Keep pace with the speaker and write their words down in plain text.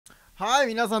はい、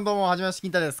皆さんどうも、はじめまして、金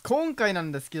太です。今回な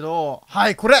んですけど、は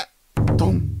い、これ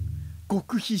ドン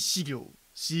極秘資料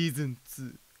シーズン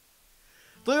2。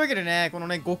というわけでね、この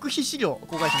ね、極秘資料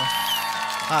公開します。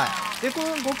はい。で、こ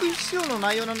の極秘資料の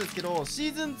内容なんですけど、シ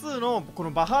ーズン2のこの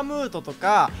バハムートと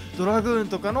か、ドラグーン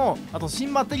とかの、あと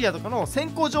新マテリアとかの先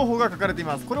行情報が書かれてい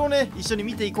ます。これをね、一緒に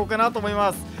見ていこうかなと思い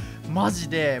ます。マジ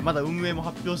で、まだ運営も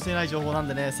発表していない情報なん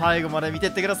でね、最後まで見て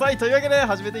ってください。というわけで、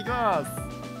始めていきま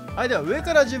す。はい、では上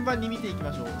から順番に見ていき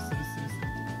ましょう。スルスルス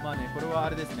ルと。まあね、これはあ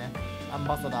れですね。アン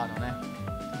バサダーのね、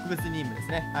特別任務です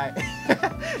ね。はい。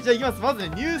じゃあいきます。まず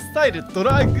ね、ニュースタイルド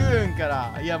ラグーンか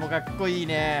ら。いや、もうかっこいい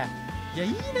ね。いや、い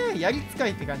いね。やり使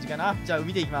いって感じかな。じゃあ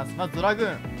見ていきます。まずドラグ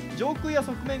ーン。上空や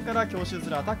側面から強襲す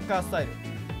るアタッカースタイル。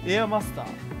エアマスター。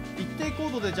一定高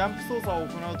度でジャンプ操作を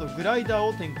行うとグライダー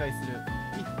を展開する。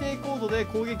一定高度で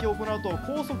攻撃を行うと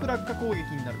高速落下攻撃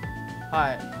になる。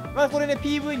はい。まあこれね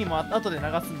PV にも後で流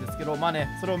すんですけど、まあね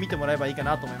それを見てもらえばいいか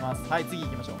なと思います。はい、次行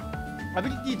きましょう。アビ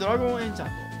リティドラゴンエンチャン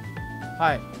ト。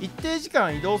はい。一定時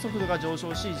間移動速度が上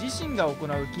昇し、自身が行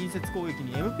う近接攻撃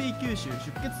に MP 吸収、出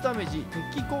血ダメージ、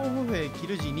敵候補兵キ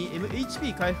ル時に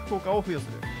HP 回復効果を付与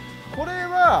する。これ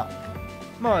は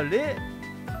まあ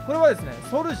これはですね、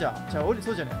ソルジャー、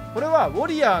そうじゃない、これはウォ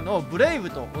リアーのブレイブ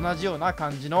と同じような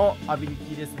感じのアビリ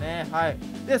ティですね。はい。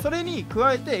で、それに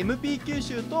加えて MP 吸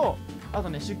収と、あと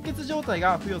ね、出血状態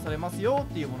が付与されますよ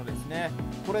っていうものですね。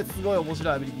これすごい面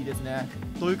白いアビリティですね。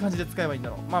どういう感じで使えばいいんだ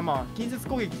ろう。まあ、近接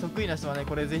攻撃得意な人はね、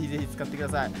これぜひぜひ使ってくだ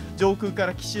さい。上空か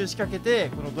ら奇襲仕掛けて、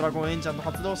このドラゴンエンチャント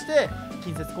発動して、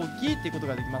近接攻撃っていうこと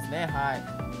ができますね。はい。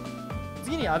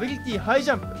次にアビリティハイ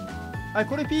ジャンプ。はい、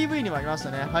これ PV にもありまし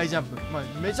たね。ハイジャンプ。まあ、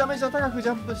めちゃめちゃ高くジ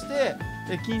ャンプして、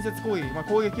近接攻撃、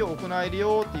攻撃を行える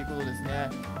よっていうことですね。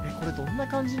これどんな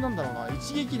感じなんだろうな。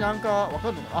一撃なんかわか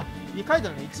るのかな。あ、書いてあ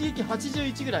るね。一撃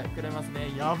81ぐらいくれます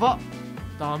ね。やば。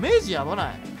ダメージやば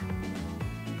ない。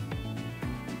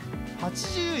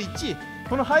81。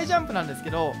このハイジャンプなんですけ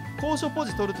ど、高所ポ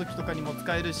ジ取るときとかにも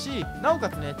使えるし、なおか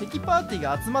つね、敵パーティー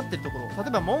が集まってるところ、例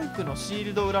えば文句のシー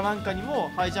ルド裏なんかに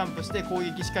もハイジャンプして攻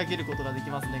撃仕掛けることができ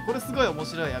ますね。これすごい面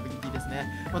白いアビリティです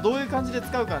ね。どういう感じで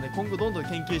使うかはね、今後どんどん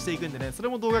研究していくんでね、それ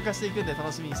も動画化していくんで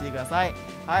楽しみにしてください。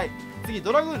はい。次、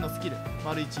ドラグーンのスキル、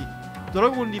丸1。ドラ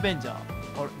ゴンリベンジャー。あ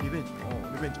れ、リベンジ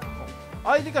ャー。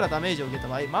相手からダメージを受けた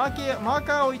場合、マー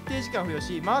カーを一定時間付与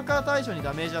し、マーカー対象に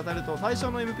ダメージを当たると対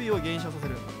象の MP を減少させ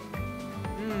る。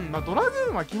ドラグ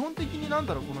ーンは基本的になん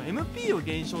だろう、この MP を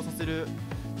減少させるっ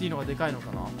ていうのがでかいの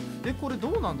かな。で、これど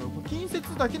うなんだろう、近接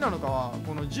だけなのかは、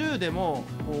この銃でも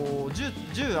こう銃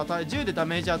でダ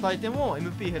メージ与えても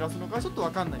MP 減らすのかちょっと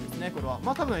わかんないですね。これは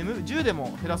多分、銃で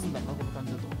も減らすんだろうな、この感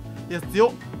じだと。いや、強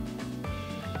っ。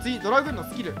次、ドラグーンの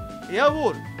スキル、エアウ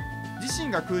ォール。自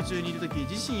身が空中にいるとき、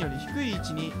自身より低い位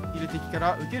置にいる敵か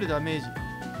ら受ける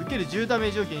銃ダメ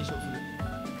ージを減少する。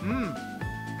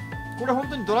これ本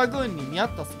当にドラグーンに見合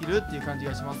ったスキルっていう感じ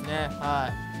がしますね。は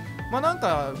い。なん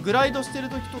かグライドしてる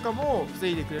時とかも防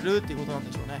いでくれるっていうことなん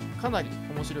でしょうね。かなり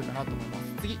面白いかなと思います。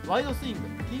次、ワイドスイング。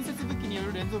近接武器によ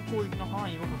る連続攻撃の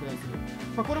範囲を拡大す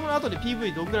る。これもね、後で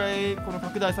PV どんぐらいこの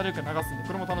拡大されるか流すんで、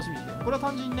これも楽しみにして。これは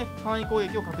単純にね、範囲攻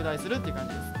撃を拡大するっていう感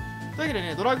じです。というわけで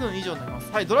ね、ドラグーン以上になりま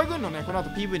す。はい、ドラグーンのね、この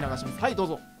後 PV 流します。はい、どう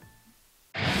ぞ。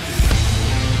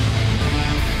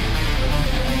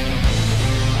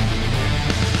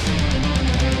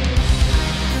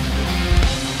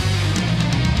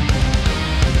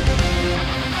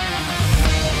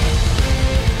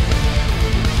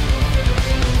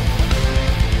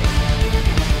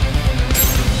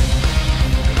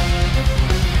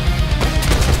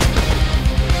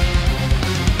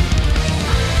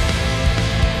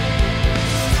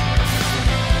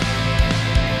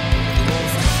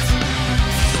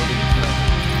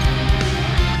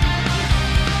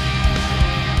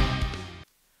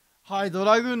はい、ド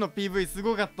ラグーンの PV す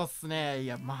ごかったっすね。い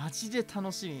や、マジで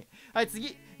楽しみ。はい、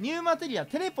次、ニューマテリア、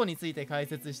テレポについて解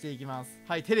説していきます。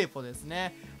はい、テレポです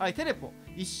ね。はい、テレポ。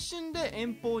一瞬で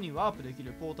遠方にワープでき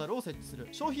るポータルを設置する。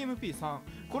消費 MP3。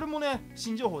これもね、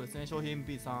新情報ですね。消費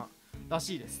MP3。ら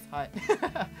しいです。はい。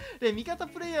で、味方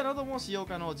プレイヤーなども使用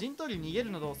可能。陣取り逃げ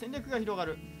るなど戦略が広が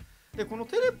る。で、この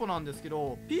テレポなんですけ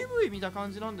ど、PV 見た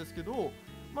感じなんですけど、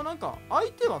なんか、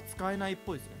相手は使えないっ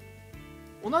ぽいですね。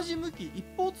同じ向き一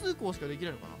方通行しかできな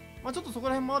いのかな。ちょっとそこ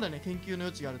ら辺もまだね研究の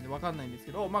余地があるんで分かんないんです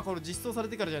けど、これ実装され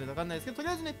てからじゃないと分かんないですけど、とり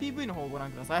あえずね PV の方をご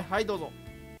覧ください。はい、どうぞ。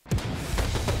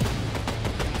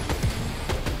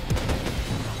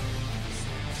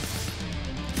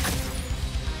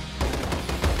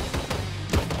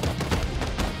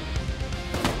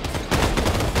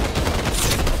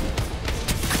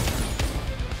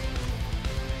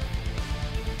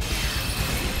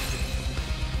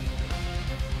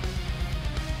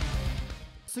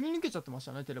すり抜けちゃってまし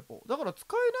たね、テレポ。だから使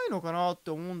えないのかなっ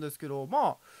て思うんですけど、ま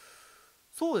あ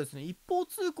そうですね、一方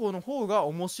通行の方が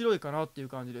面白いかなっていう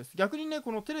感じです。逆にね、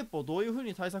このテレポをどういう風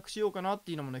に対策しようかなっ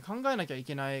ていうのもね、考えなきゃい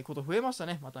けないこと増えました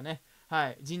ね、またね。は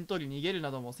い、陣取り逃げる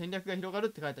なども戦略が広がるっ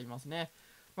て書いてありますね。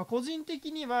個人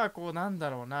的にはこうなんだ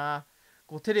ろうな、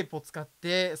こうテレポ使っ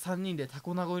て3人でタ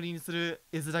コ殴りにする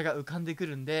絵面が浮かんでく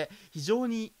るんで、非常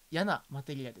に嫌なマ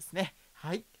テリアですね。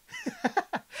はい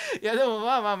いやでも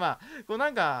まあまあまあ、こうな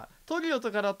んかトリオ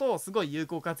とかだとすごい有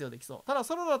効活用できそう。ただ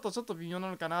ソロだとちょっと微妙な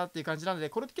のかなっていう感じなので、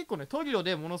これって結構ねトリオ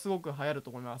でものすごく流行ると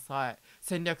思います。はい、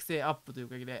戦略性アップとい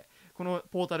うわけで、この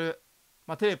ポータル、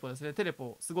テレポですね、テレ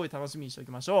ポすごい楽しみにしてお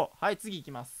きましょう。はい、次い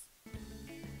きます。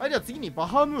はい、では次にバ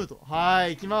ハムート。は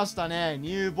い、来ましたね。ニ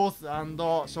ューボス&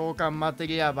召喚マテ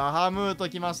リアバハムート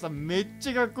来ました。めっ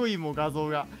ちゃかっこいい。もう画像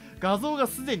が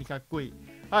すでにかっこいい。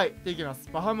はい、でいきます。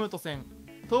バハムート戦。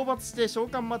討伐して召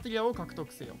喚マテリアを獲得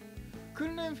せよ。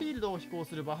訓練フィールドを飛行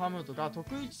するバハムートが得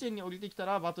意地点に降りてきた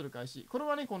らバトル開始。これ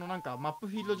はね、このなんかマップ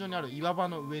フィールド上にある岩場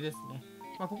の上ですね。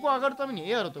ここ上がるために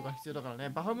エアロとか必要だからね、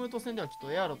バハムート戦ではきっ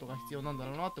とエアロとか必要なんだ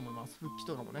ろうなって思います。復帰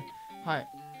とかもね。はい。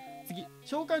次、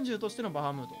召喚獣としてのバ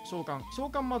ハムート。召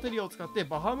喚マテリアを使って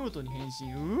バハムートに変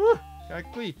身。か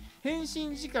っこいい。変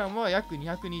身時間は約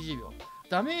220秒。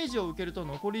ダメージを受けると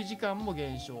残り時間も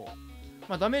減少。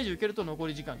ダメージ受けると残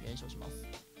り時間減少します。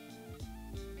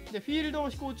で、フィールドを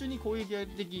飛行中に攻撃が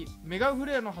でき、メガフ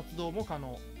レアの発動も可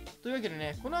能。というわけで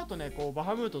ね、この後ね、こうバ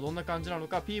ハムートどんな感じなの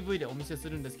か PV でお見せす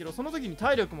るんですけど、その時に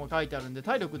体力も書いてあるんで、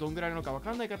体力どんぐらいなのか分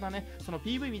かんない方はね、その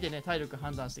PV 見てね、体力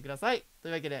判断してください。と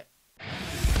いうわけで、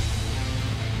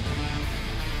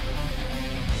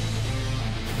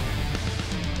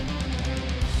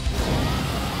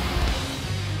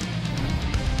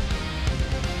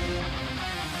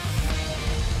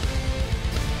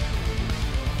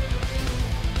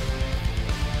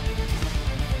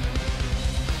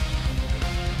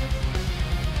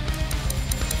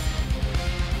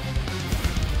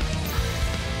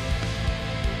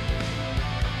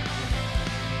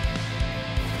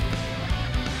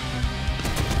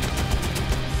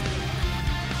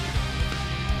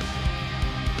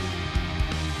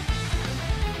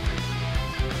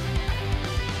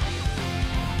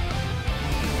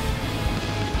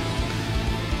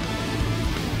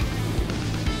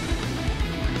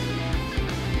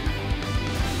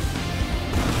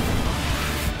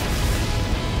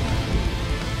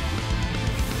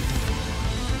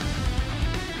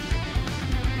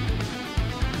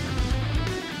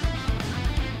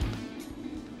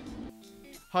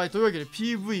はい、というわけで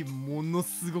PV もの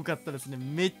すごかったですね。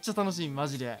めっちゃ楽しみ、マ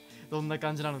ジで。どんな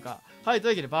感じなのか。はい、とい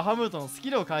うわけでバハムートのス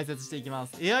キルを解説していきま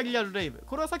す。エアリアルレイブ。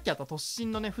これはさっきあった突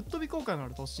進のね、吹っ飛び効果のあ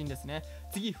る突進ですね。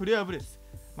次、フレアブレス。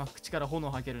口から炎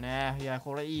を吐けるね。いや、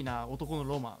これいいな。男の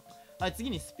ロマン。はい、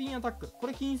次にスピンアタック。こ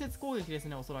れ近接攻撃です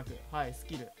ね、おそらく。はい、ス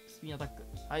キル。スピンアタック。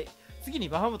はい。次に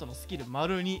バハムートのスキル、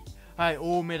丸2。はい、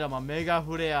大目玉、メガ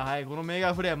フレア。はい、このメ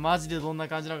ガフレア、マジでどんな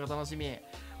感じなのか楽しみ。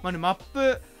マッ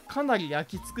プ、かなり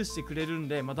焼き尽くしてくれるん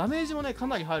で、ダメージもね、か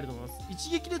なり入ると思います。一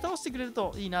撃で倒してくれる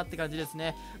といいなって感じです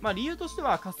ね。理由として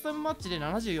は、カスタムマッチで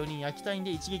74人焼きたいん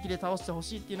で、一撃で倒してほ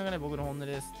しいっていうのがね、僕の本音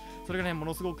です。それがね、も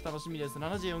のすごく楽しみです。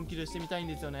74キルしてみたいん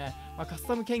ですよね。カス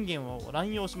タム権限を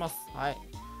乱用します。はい。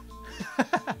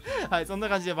はい、そんな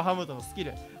感じでバハムートのスキ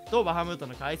ルとバハムート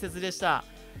の解説でした。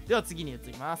では次に移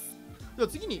ります。では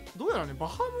次に、どうやらね、バ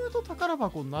ハムート宝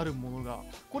箱になるものが、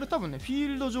これ多分ね、フィ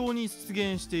ールド上に出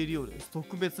現しているようです。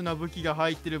特別な武器が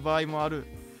入ってる場合もある。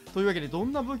というわけで、ど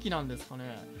んな武器なんですか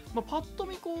ね。パッと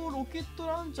見、こう、ロケット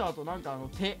ランチャーとなんか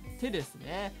手です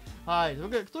ね。はい。とい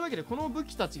うわけで、この武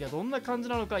器たちがどんな感じ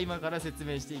なのか、今から説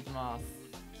明していきます。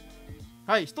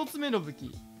はい、1つ目の武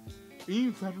器。イ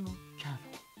ンフェルノキャノ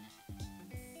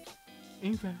ン。イ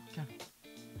ンフェルノキャノ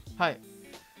ン。はい。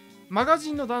マガ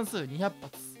ジンの弾数200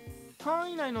発。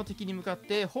範囲内の敵に向かっ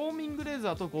てホーミングレー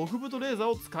ザーと極太レーザー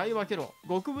を使い分けろ。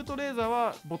極太レーザー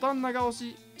はボタン長押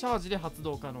しチャージで発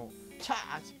動可能。チャ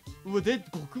ージ。うわ、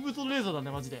極太レーザーだ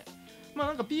ね、マジで。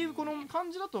なんか PV この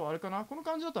感じだとあれかな。カ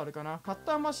ッ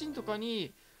ターマシンとか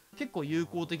に結構有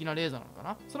効的なレーザーなのか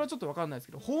な。それはちょっとわかんないです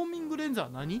けど、ホーミングレーザー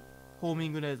何？ホーミ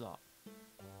ングレーザ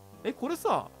ー。これ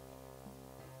さ、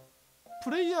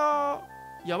プレイヤ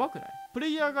ーやばくない？プ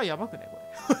レイヤーがやばくない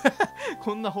これ。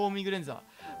こんなホーミングレンザ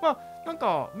ー。なん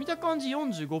か、見た感じ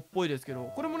45っぽいですけ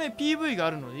ど、これもね、PV が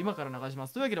あるので今から流しま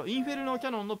す。というわけで、インフェルノキャ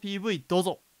ノンの PV どう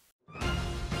ぞ。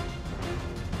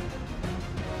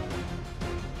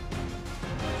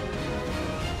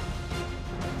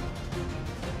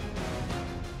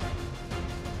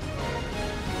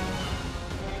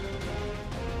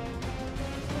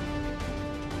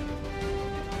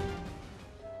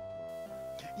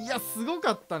いやすご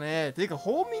かったね。ていうか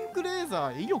ホーミングレーザ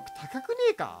ー威力高くね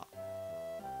えか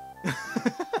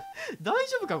大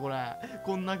丈夫かこれ、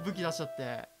こんな武器出しちゃっ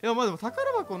て。いやまあでも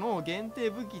宝箱の限定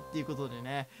武器っていうことで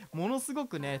ね、ものすご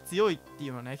くね強いってい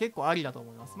うのはね結構ありだと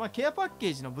思います。まあケアパッケ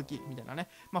ージの武器みたいなね、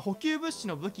まあ補給物資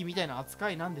の武器みたいな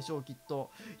扱いなんでしょうきっと。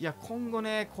いや今後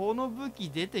ねこの武器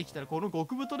出てきたら、この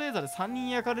極太レーザーで3人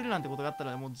焼かれるなんてことがあった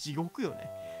らもう地獄よね。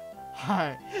は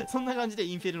いそんな感じで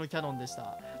インフェルノキャノンでし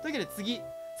た。というわけで次、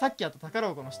さっきあった宝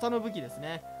箱の下の武器です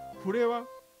ね。フレア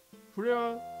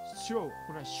ショー、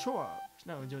これショア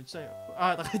なんかちょっと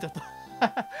高いだっ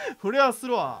たフレアス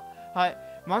ロア、はい、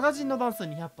マガジンの弾数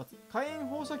200発、火炎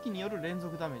放射器による連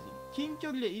続ダメージ、近距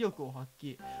離で威力を発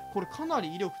揮。これかな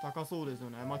り威力高そうですよ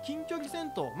ね。まあ近距離戦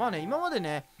闘、まあね今まで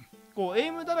ねこうエ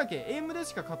イムだらけ、エイムで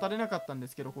しか語れなかったんで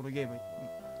すけど、このゲーム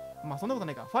まあそんなこと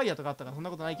ないか、ファイヤーとかあったからそん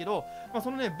なことないけど、まあそ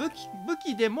のね武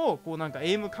器でもこうなんか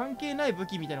エイム関係ない武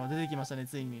器みたいなのが出てきましたね、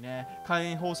ついにね。火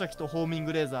炎放射器とホーミン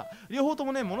グレーザー両方と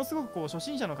もねものすごくこう初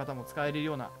心者の方も使える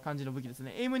ような感じの武器です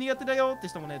ね。エイム苦手だよって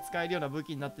人もね使えるような武器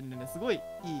になってるんでね、すごいいい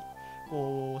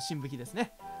こう新武器です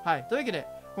ね。はい、というわけで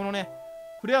このね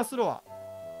フレアスロア、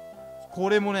こ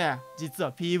れもね実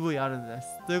は PV あるんです。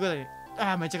ということで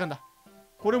めっちゃ噛んだ。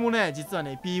これもね実は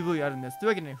ね PV あるんです。という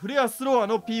わけでねフレアスロア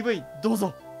の PV どう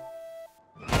ぞ。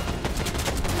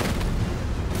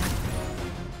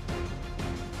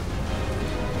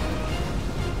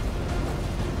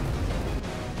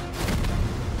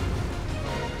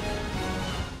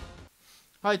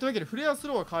はい、というわけでフレアス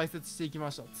ローは解説していき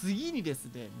ました。次にです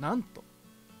ね、なんと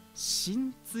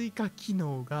新追加機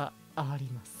能があり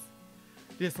ます。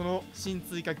でその新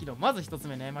追加機能、まず1つ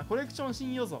目ね、コレクション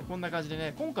新要素、こんな感じで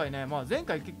ね、今回ね、前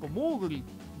回結構モーグリ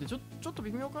でちょっと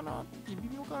微妙かな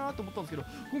と思ったんですけど、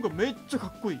今回めっちゃ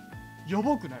かっこいい。や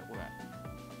ばくないこ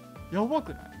れ、やば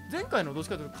くない？前回のどっ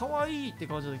ちかというと可愛いって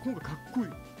感じで、今回かっこいい。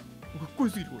かっこい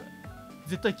いすぎるこれ。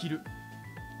絶対着る。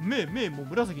目もう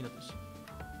紫になってるし、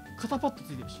肩パッド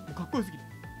ついてるし、もうかっこよすぎる。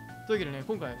というわけでね、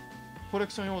今回コレ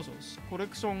クシ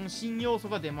ョン新要素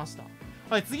が出ました。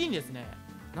はい、次にですね、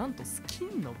なんとスキ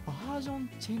ンのバージョン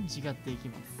チェンジができ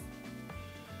ま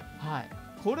す。はい、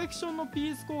コレクションのピ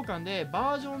ース交換で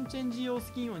バージョンチェンジ用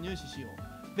スキンを入手しよ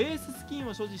う。ベーススキン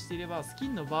を所持していればスキ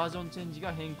ンのバージョンチェンジ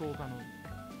が変更可能。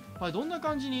はい、どんな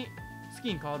感じにス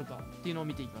キン変わるかっていうのを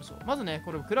見ていきましょう。まずね、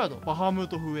これクラウドバハムー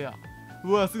トフウェア。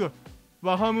うわすごい、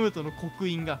バハムートの刻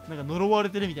印がなんか呪われ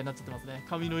てるみたいになっちゃってますね。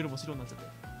髪の色も白になっちゃっ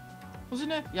て。そして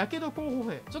ね、やけど候補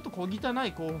兵、ちょっと小汚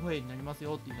い候補兵になります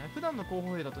よっていうね。普段の候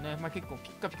補兵だとね、結構ピ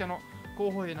ッカピカの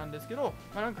候補兵なんですけど、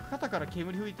なんか肩から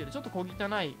煙吹いてるちょっと小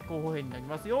汚い候補兵になり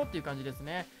ますよっていう感じです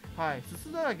ね。はい、す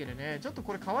すだらけでね、ちょっと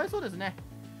これかわいそうですね。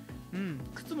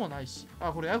靴もないし、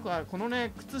これよくある、この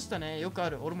ね靴下ねよくあ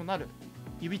る、俺もなる、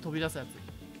指飛び出すやつ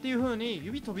っていう風に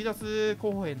指飛び出す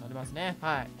候補兵になりますね。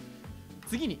はい、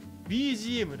次に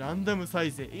BGM ランダム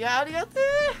再生。いやありがて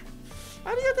え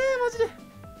マジ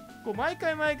で。こう毎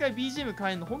回 BGM 変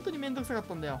えるの本当にめんどくさかっ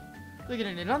たんだよ。というわけ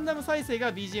でね、ランダム再生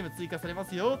が BGM 追加されま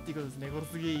すよっていうことですね。これ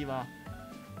すげえいいわ。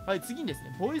はい、次にです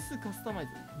ね、ボイスカスタマイ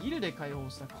ズ。ギルで開放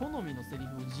した好みのセリ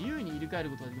フを自由に入れ替える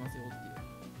ことができますよって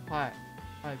いう。は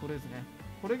い、これですね。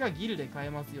これがギルで変え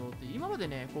ますよっていう。今まで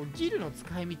ね、こうギルの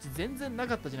使い道全然な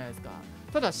かったじゃないですか。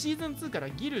ただシーズン2から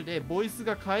ギルでボイス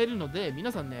が変えるので、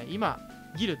皆さんね、今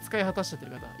ギル使い果たしちゃって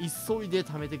る方、急いで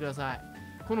貯めてください。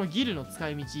このギルの使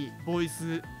い道、ボイ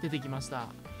ス出てきました。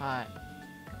はい、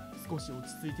少し落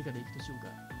ち着いてから行くとしよう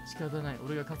か。仕方ない、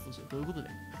俺が勝つとしてどういうことで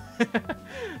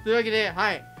というわけで、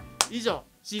はい、以上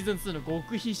シーズン2の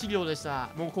極秘資料でした。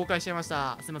もう公開しちゃいまし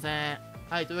た、すいません。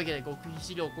はい、というわけで極秘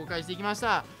資料を公開していきまし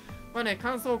た。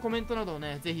感想コメントなどを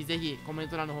ね、ぜひコメン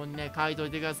ト欄の方にね書いてお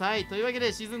いてください。というわけ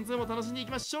でシーズン2も楽しんでい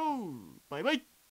きましょう。バイバイ。